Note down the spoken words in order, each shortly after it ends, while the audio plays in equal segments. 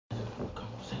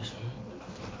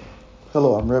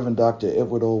Hello, I'm Reverend Dr.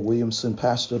 Edward O. Williamson,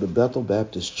 pastor of the Bethel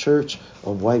Baptist Church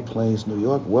of White Plains, New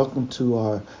York. Welcome to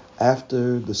our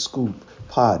After the Scoop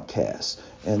podcast.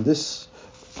 And this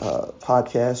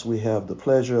podcast, we have the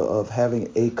pleasure of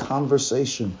having a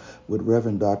conversation with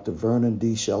Reverend Dr. Vernon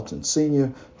D. Shelton,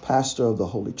 Sr., pastor of the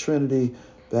Holy Trinity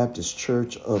Baptist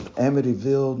Church of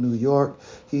Amityville, New York.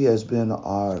 He has been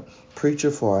our preacher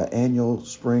for our annual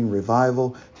spring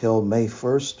revival held May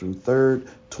 1st through 3rd,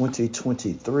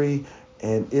 2023.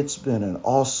 And it's been an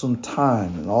awesome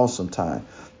time.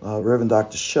 Reverend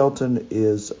Dr. Shelton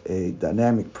is a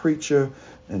dynamic preacher,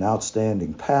 an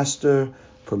outstanding pastor,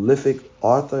 prolific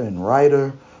author and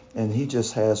writer, and he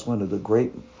just has one of the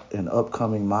great and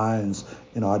upcoming minds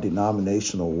in our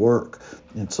denominational work.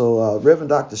 And so, Reverend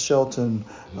Dr. Shelton,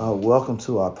 welcome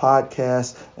to our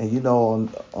podcast. And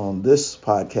on this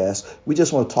podcast, we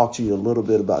just want to talk to you a little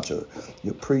bit about your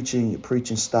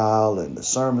preaching style, and the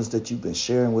sermons that you've been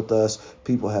sharing with us.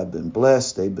 People have been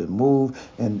blessed, they've been moved,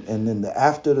 and then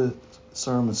after the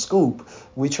sermon scoop,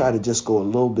 we try to just go a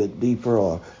little bit deeper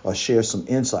or share some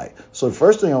insight. So the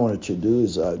first thing I wanted you to do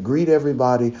is greet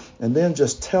everybody, and then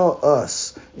just tell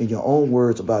us in your own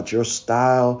words about your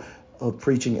style of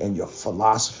preaching and your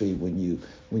philosophy when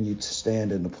you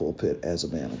stand in the pulpit as a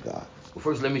man of God. Well,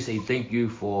 first, let me say thank you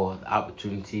for the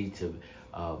opportunity to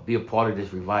be a part of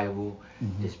this revival.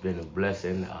 Mm-hmm. It's been a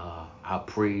blessing. I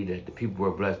pray that the people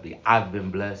were blessed. I've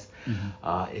been blessed.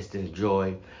 Mm-hmm. It's been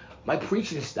joy. My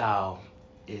preaching style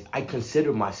is, I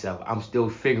consider myself, I'm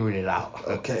still figuring it out.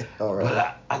 Okay, all right.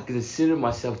 But I consider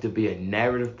myself to be a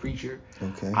narrative preacher.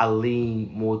 Okay. I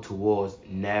lean more towards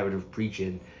narrative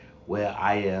preaching, where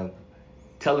I am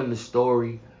telling the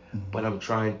story, mm-hmm. but I'm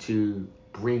trying to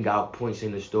bring out points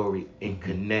in the story and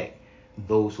mm-hmm. connect mm-hmm.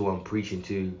 those who I'm preaching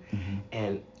to. Mm-hmm.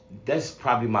 And that's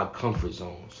probably my comfort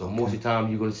zone. So okay. Most of the time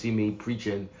you're going to see me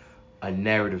preaching a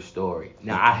narrative story.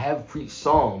 Now, okay. I have preached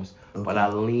Psalms, okay. but I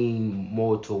lean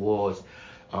more towards,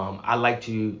 I like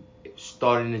to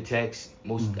start in the text.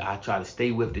 I try to stay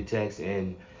with the text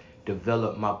and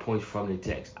develop my points from the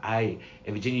text. At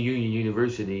Virginia Union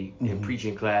University, in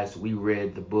preaching class, we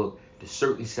read the book, The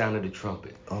Certain Sound of the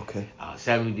Trumpet. Okay.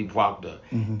 Samuel D. Proctor.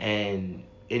 Mm-hmm. And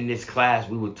in this class,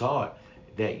 we were taught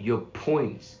that your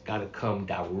points got to come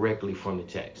directly from the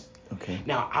text. Okay.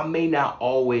 Now, I may not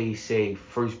always say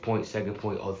first point, second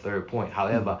point, or third point.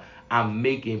 However, I'm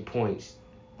making points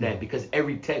that, because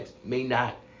every text may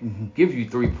not give you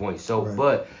 3 points. So, right.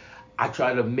 But I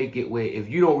try to make it where if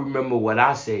you don't remember what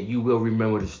I said, you will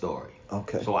remember the story.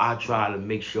 Okay. So I try to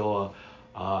make sure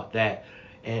that,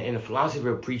 and the philosophy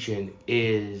of preaching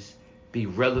is be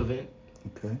relevant,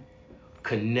 okay,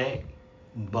 connect,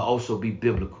 but also be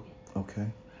biblical. Okay.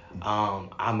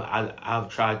 I've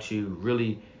tried to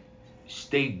really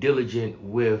stay diligent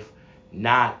with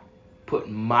not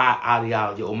putting my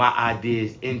ideology or my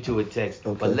ideas into a text,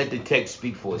 okay. but let the text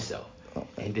speak for itself, okay.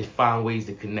 and just find ways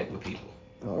to connect with people.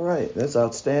 All right, that's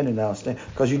outstanding,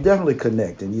 because you definitely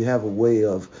connect, and you have a way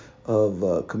of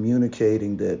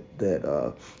communicating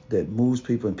that moves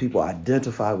people, and people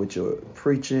identify with your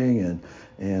preaching,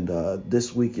 and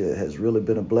this week it has really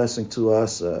been a blessing to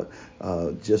us.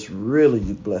 Just really,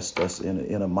 you blessed us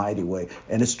in a mighty way,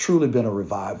 and it's truly been a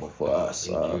revival for us.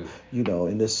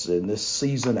 In this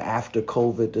season after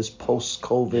COVID, this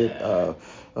post-COVID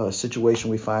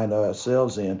situation we find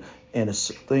ourselves in. And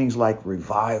it's things like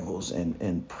revivals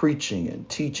and preaching and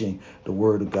teaching the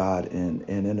word of God. And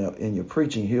in your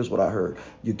preaching, here's what I heard.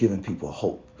 You're giving people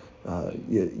hope.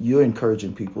 You're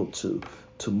encouraging people to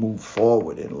move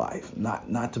forward in life,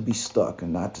 not to be stuck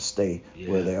and not to stay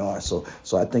where they are. So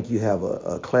I think you have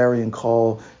a clarion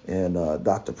call, and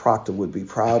Dr. Proctor would be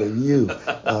proud of you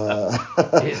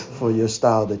for your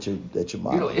style that you're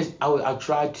modeling. I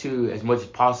try to, as much as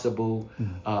possible,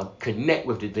 connect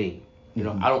with the theme.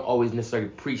 I don't always necessarily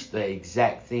preach the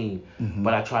exact theme,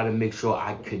 but I try to make sure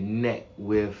I connect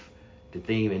with the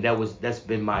theme, and that's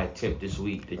been my attempt this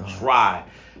week, to try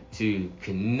to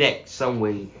connect some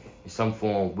way, in some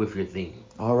form, with your theme.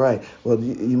 All right. Well,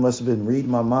 you must have been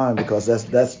reading my mind, because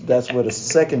that's where the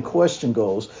second question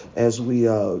goes as we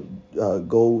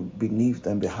go beneath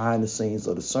and behind the scenes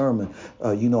of the sermon.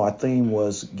 Our theme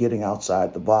was getting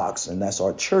outside the box, and that's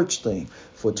our church theme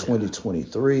for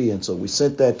 2023. And so we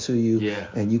sent that to you,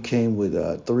 and you came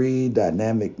with 3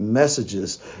 dynamic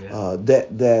messages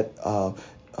that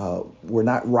were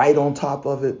not right on top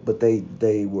of it, but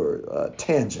they were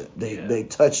tangent. They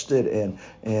touched it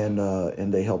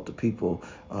and they helped the people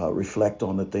reflect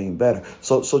on the thing better.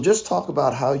 So just talk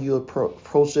about how you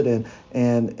approached it,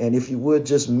 and if you would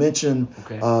just mention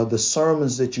the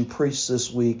sermons that you preached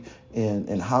this week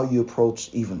and how you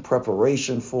approached even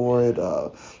preparation for it,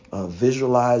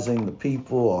 visualizing the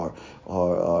people,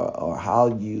 or how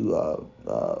you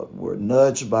were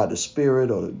nudged by the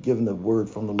Spirit or given the word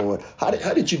from the Lord. How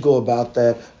did you go about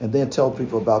that? And then tell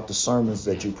people about the sermons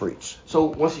that you preach. So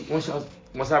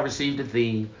once I received the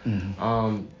theme,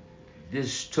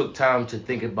 this took time to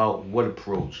think about what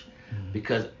approach,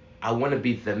 because I want to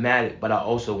be thematic, but I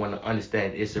also want to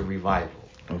understand it's a revival.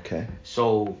 Okay.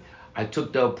 So I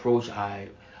took the approach. I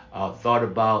thought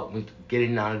about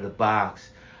getting out of the box,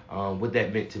 what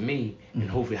that meant to me, and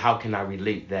hopefully how can I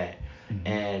relate that.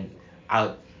 And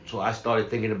I started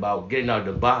thinking about getting out of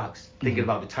the box, thinking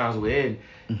about the times we're in.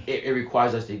 It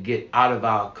requires us to get out of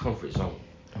our comfort zone,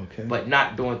 but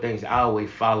not doing things our way,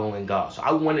 following God. So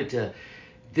I wanted to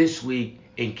this week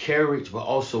encourage, but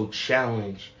also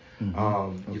challenge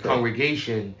your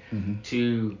congregation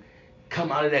to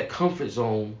come out of that comfort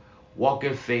zone, walk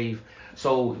in faith.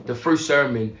 So the first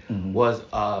sermon was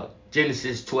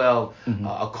Genesis 12,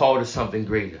 a call to something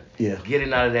greater.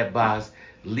 Getting out of that box,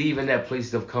 leaving that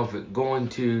place of comfort, going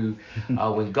to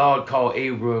when God called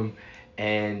Abram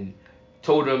and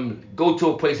told him, go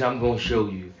to a place I'm going to show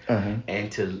you.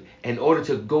 And in order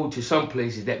to go to some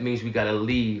places, that means we got to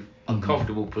leave a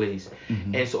comfortable place.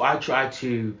 And so I try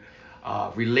to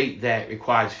relate that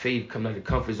requires faith, coming out of the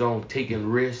comfort zone, taking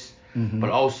risks, but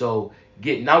also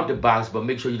getting out the box, but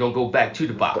make sure you don't go back to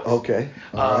the box. Okay.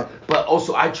 All right. But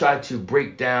also I try to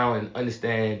break down and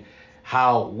understand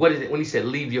what is it when he said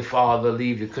leave your father,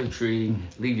 leave your country,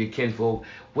 leave your kinfolk,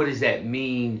 what does that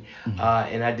mean?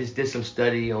 And I just did some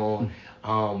study on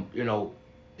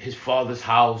his father's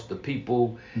house, the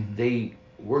people, they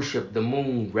worship the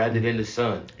moon rather than the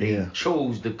sun. They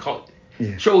chose the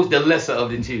lesser of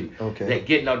the two. That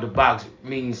getting out the box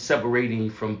means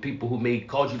separating from people who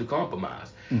cause you to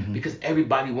compromise, because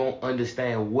everybody won't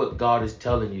understand what God is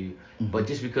telling you, but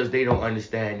just because they don't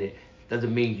understand it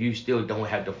doesn't mean you still don't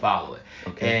have to follow it.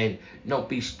 And don't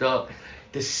be stuck.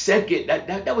 The second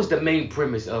that was the main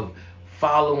premise of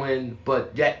following,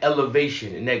 but that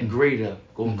elevation and that greater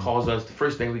gonna cause us. The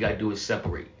first thing we gotta do is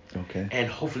separate. And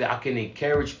hopefully I can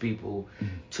encourage people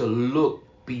to look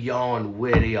beyond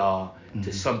where they are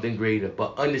to something greater,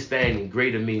 but understanding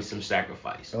greater means some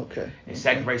sacrifice. And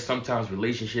sacrifice sometimes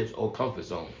relationships or comfort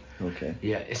zone.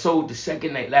 And so the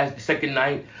second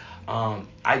night,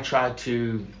 I tried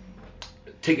to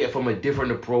take it from a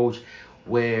different approach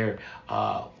where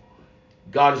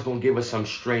God is going to give us some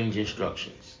strange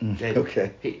instructions.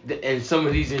 And some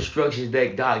of these instructions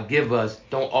that God give us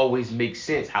don't always make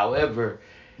sense. However,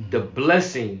 the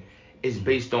blessing is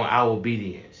based on our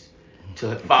obedience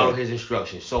to follow his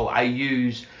instructions. So I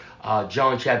use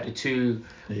John chapter 2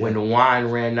 when the wine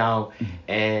ran out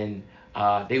and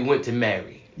they went to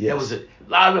marry. There was a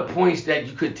lot of points that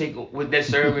you could take with that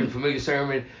sermon, familiar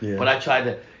sermon, but I tried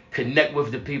to connect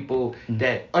with the people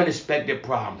that unexpected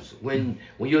problems. When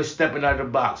you're stepping out of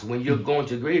the box, when you're going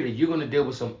to greater, you're going to deal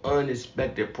with some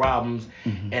unexpected problems.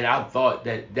 And I thought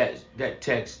that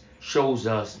text shows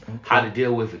us how to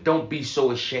deal with it. Don't be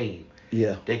so ashamed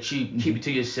that you keep it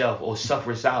to yourself or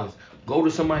suffer in silence. Go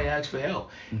to somebody and ask for help.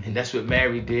 And that's what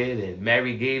Mary did. And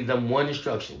Mary gave them one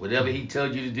instruction. Whatever he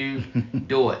tells you to do,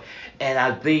 do it. And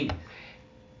I think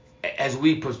as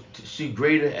we pursue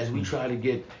greater, as we try to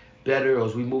get better, or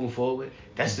as we move forward,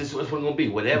 that's just what it's going to be.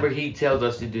 Whatever he tells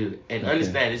us to do. And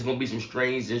understand, it's going to be some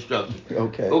strange instructions.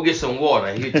 Go get some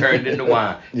water. He turned into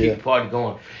wine. Keep the party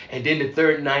going. And then the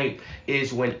third night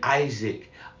is when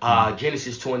Isaac,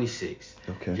 Genesis 26.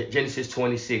 Genesis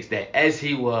 26, that as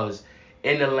he was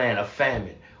in the land of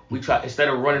famine, we try, instead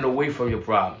of running away from your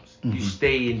problems, you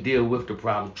stay and deal with the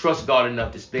problem. Trust God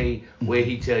enough to stay where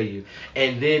he tell you.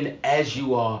 And then as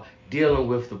you are dealing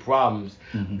with the problems,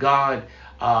 God,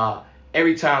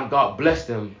 every time God blessed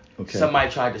them,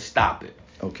 somebody tried to stop it.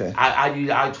 I use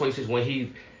I-26 when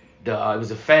it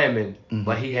was a famine,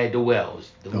 but he had the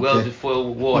wells. The wells are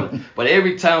full of water. But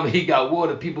every time he got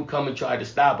water, people come and try to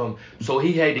stop him. So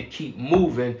he had to keep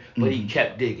moving, but he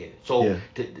kept digging. So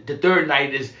the third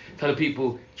night is telling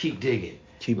people, keep digging.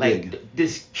 Digging.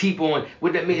 Just keep on.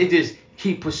 What that means, it just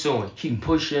keep pursuing, keep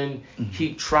pushing,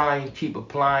 keep trying, keep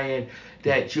applying,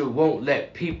 that you won't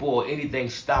let people or anything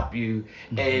stop you,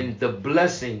 and the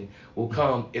blessing will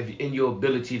come if in your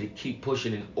ability to keep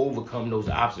pushing and overcome those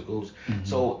obstacles.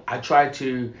 So I try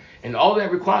to, and all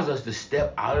that requires us to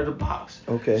step out of the box.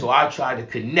 Okay. So I try to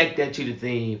connect that to the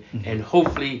theme and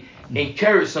hopefully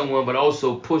encourage someone, but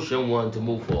also push someone to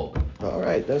move forward. All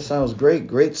right, that sounds great.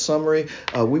 Great summary.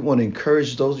 We want to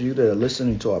encourage those of you that are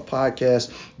listening to our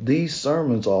podcast. These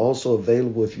sermons are also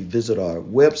available if you visit our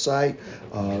website.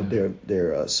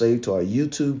 They're saved to our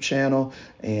YouTube channel,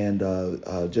 and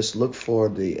just look for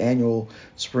the annual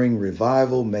spring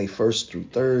revival, May 1st through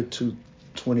 3rd,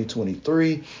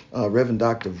 2023. Reverend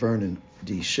Dr. Vernon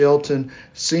D. Shelton,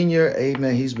 Senior.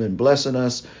 Amen. He's been blessing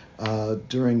us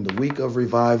during the week of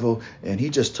revival, and he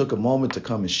just took a moment to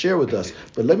come and share with us.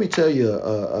 But let me tell you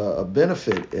a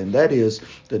benefit, and that is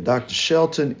that Dr.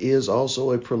 Shelton is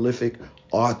also a prolific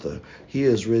author. He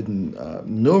has written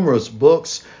numerous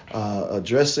books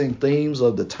addressing themes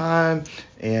of the time,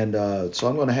 and so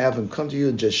I'm going to have him come to you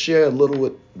and just share a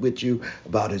little with you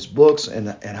about his books and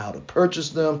how to purchase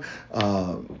them,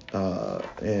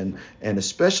 and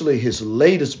especially his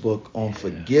latest book on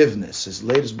forgiveness.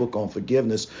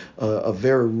 A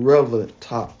very relevant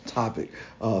topic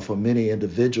for many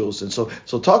individuals. And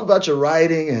so talk about your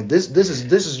writing, and this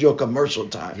is your commercial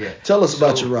time. Yeah. Tell us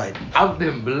about your writing. I've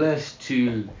been blessed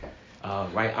to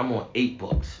write. I'm on 8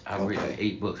 books. I've written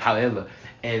 8 books. However,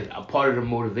 and a part of the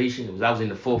motivation was I was in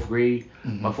the 4th grade.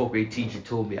 My 4th grade teacher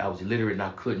told me I was illiterate and I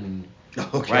couldn't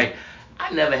write.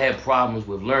 I never had problems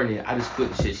with learning. I just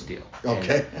couldn't sit still.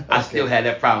 I still had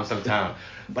that problem sometimes.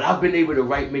 But I've been able to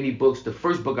write many books. The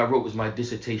first book I wrote was my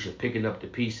dissertation, Picking Up the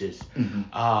Pieces.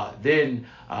 Then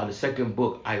the second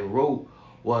book I wrote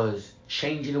was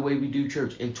Changing the Way We Do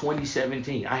Church in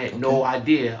 2017. I had no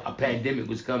idea a pandemic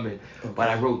was coming, but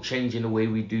I wrote Changing the Way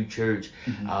We Do Church.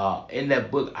 In that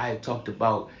book, I talked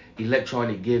about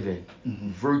electronic giving,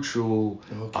 virtual,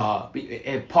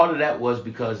 and part of that was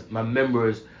because my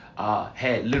members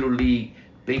had Little League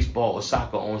baseball or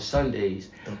soccer on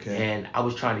Sundays, and I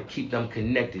was trying to keep them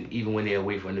connected even when they're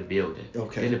away from the building.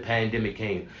 Then the pandemic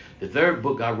came. The third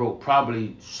book I wrote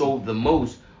probably sold the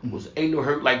most was Ain't No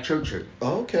Hurt Like Church Hurt.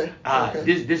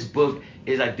 This book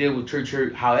is I deal with church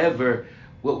hurt. However,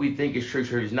 what we think is church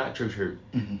hurt is not church hurt.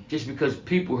 Just because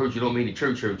people hurt you don't mean the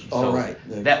church hurt you. So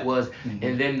that was,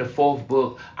 and then the 4th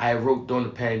book I wrote during the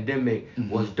pandemic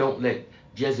was Don't Let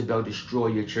Jezebel Destroy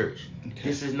Your Church.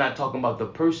 This is not talking about the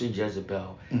person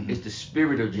Jezebel. It's the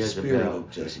spirit of Jezebel.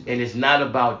 And it's not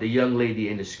about the young lady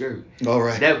in the skirt.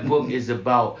 That book is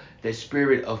about the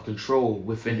spirit of control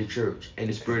within the church and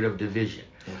the spirit of division.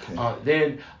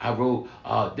 Then I wrote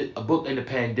a book in the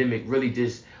pandemic, really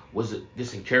just was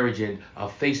this encouraging,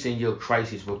 facing your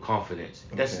crisis with confidence.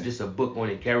 That's just a book on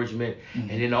encouragement.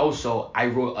 And then also I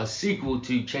wrote a sequel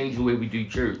to Change the Way We Do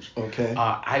Church.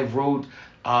 I wrote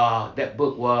that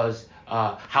book was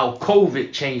how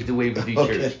COVID changed the way we do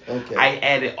church. I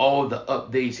added all the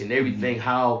updates and everything,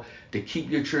 how to keep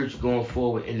your church going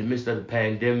forward in the midst of the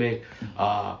pandemic.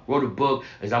 Wrote a book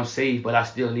as I'm saved, but I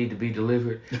still need to be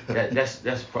delivered.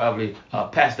 That's probably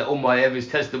Pastor Omar Evans'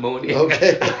 testimony. But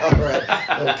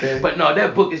no,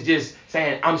 that book is just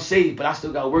saying I'm saved, but I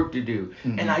still got work to do.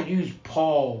 And I use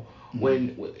Paul.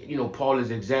 When Paul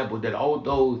is an example that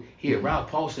although he arrived,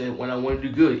 Paul said, when I want to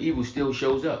do good, evil still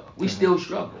shows up. We still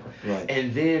struggle.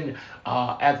 And then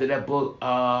after that book,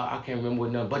 I can't remember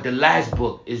what number, but the last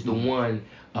book is the one.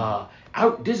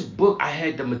 This book, I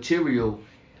had the material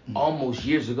almost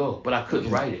years ago, but I couldn't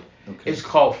write it. It's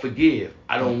called Forgive.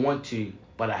 I don't want to,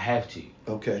 but I have to.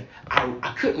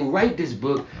 I couldn't write this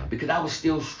book because I was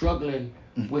still struggling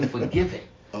with forgiving.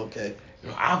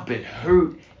 I've been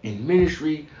hurt in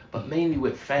ministry, but mainly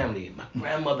with family. My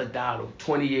grandmother died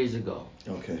 20 years ago.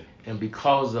 And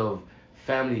because of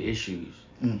family issues,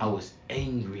 I was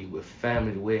angry with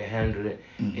family, the way it handled it.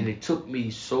 And it took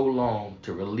me so long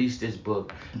to release this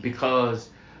book because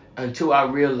until I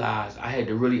realized I had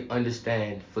to really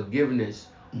understand forgiveness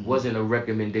wasn't a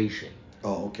recommendation.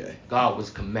 God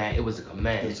was command. It was a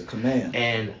command. It's a command.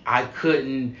 And I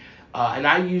couldn't, and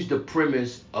I used the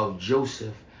premise of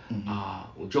Joseph.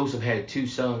 Joseph had 2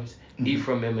 sons,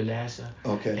 Ephraim and Manasseh.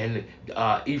 And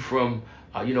Ephraim,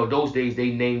 those days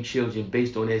they named children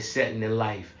based on their setting in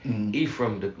life.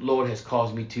 Ephraim, the Lord has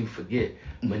caused me to forget.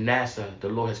 Manasseh, the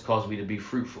Lord has caused me to be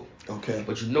fruitful.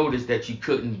 But you notice that you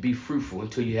couldn't be fruitful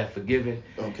until you have forgiven.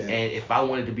 And if I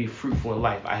wanted to be fruitful in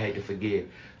life, I had to forgive.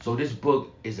 So this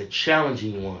book is a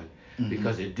challenging one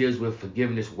because it deals with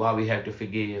forgiveness, why we have to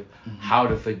forgive, how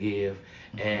to forgive,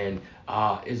 and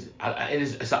it's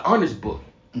an honest book.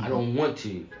 I don't want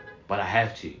to, but I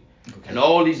have to. Okay. And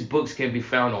all these books can be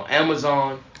found on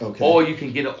Amazon, or you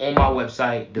can get it on my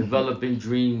website,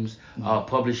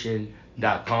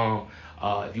 developingdreamspublishing.com.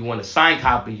 If you want a signed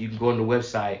copy, you can go on the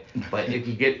website, but you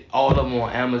can get all of them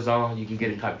on Amazon. You can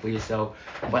get a copy for yourself.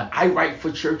 But I write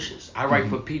for churches. I write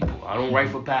for people. I don't write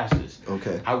for pastors.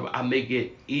 Okay. I make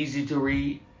it easy to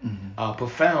read,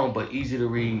 profound but easy to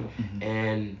read,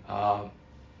 and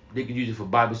they can use it for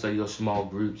Bible study or small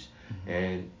groups.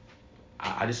 And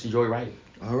I just enjoy writing.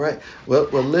 All right. Well,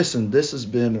 listen, this has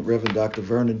been Reverend Dr.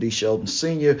 Vernon D. Shelton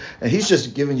Sr., and he's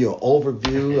just giving you an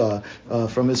overview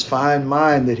from his fine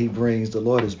mind that he brings. The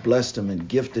Lord has blessed him and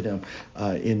gifted him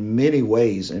in many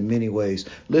ways,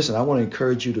 Listen, I want to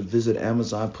encourage you to visit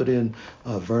Amazon, put in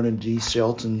Vernon D.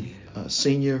 Shelton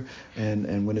Sr.,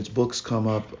 and when his books come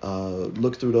up,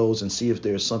 look through those and see if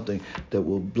there's something that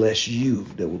will bless you,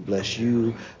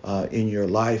 in your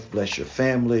life, bless your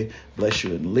family, bless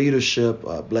you in leadership,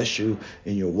 bless you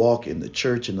in your walk in the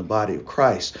church, in the body of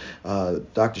Christ.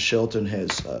 Dr. Shelton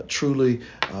has truly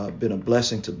been a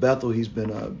blessing to Bethel. He's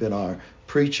been our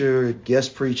preacher,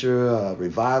 guest preacher,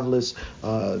 revivalist.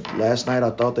 Last night I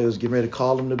thought they was getting ready to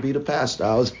call him to be the pastor.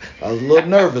 I was a little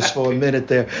nervous for a minute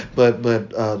there, but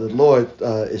the Lord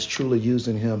is truly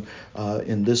using him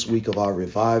in this week of our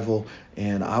revival.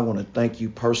 And I want to thank you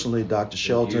personally, Dr.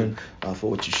 Shelton, for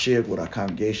what you shared with our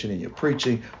congregation in your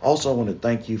preaching. Also, I want to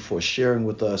thank you for sharing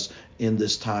with us in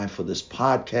this time for this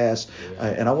podcast.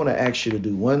 And I want to ask you to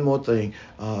do one more thing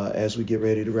as we get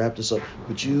ready to wrap this up.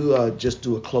 Would you just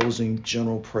do a closing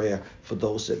general prayer for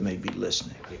those that may be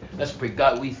listening? Let's pray.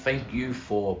 God, we thank you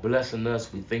for blessing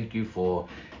us. We thank you for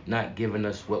not giving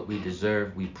us what we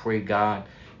deserve. We pray, God,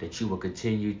 that you will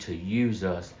continue to use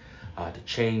us to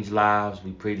change lives.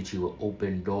 We pray that you will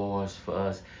open doors for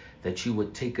us, that you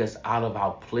would take us out of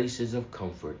our places of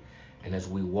comfort, and as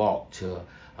we walk to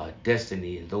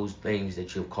destiny and those things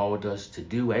that you have called us to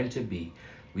do and to be,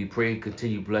 we pray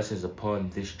continued blessings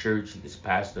upon this church and this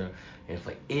pastor, and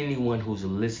for anyone who's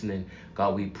listening.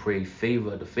 God, we pray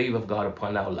the favor of God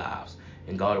upon our lives.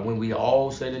 And God, when we are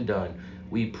all said and done,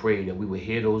 we pray that we will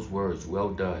hear those words, well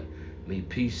done. May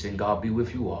peace and God be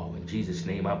with you all. In Jesus'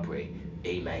 name I pray.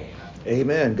 Amen.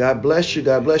 Amen. God bless you.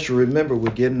 God bless you. Remember,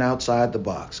 we're getting outside the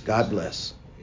box. God bless.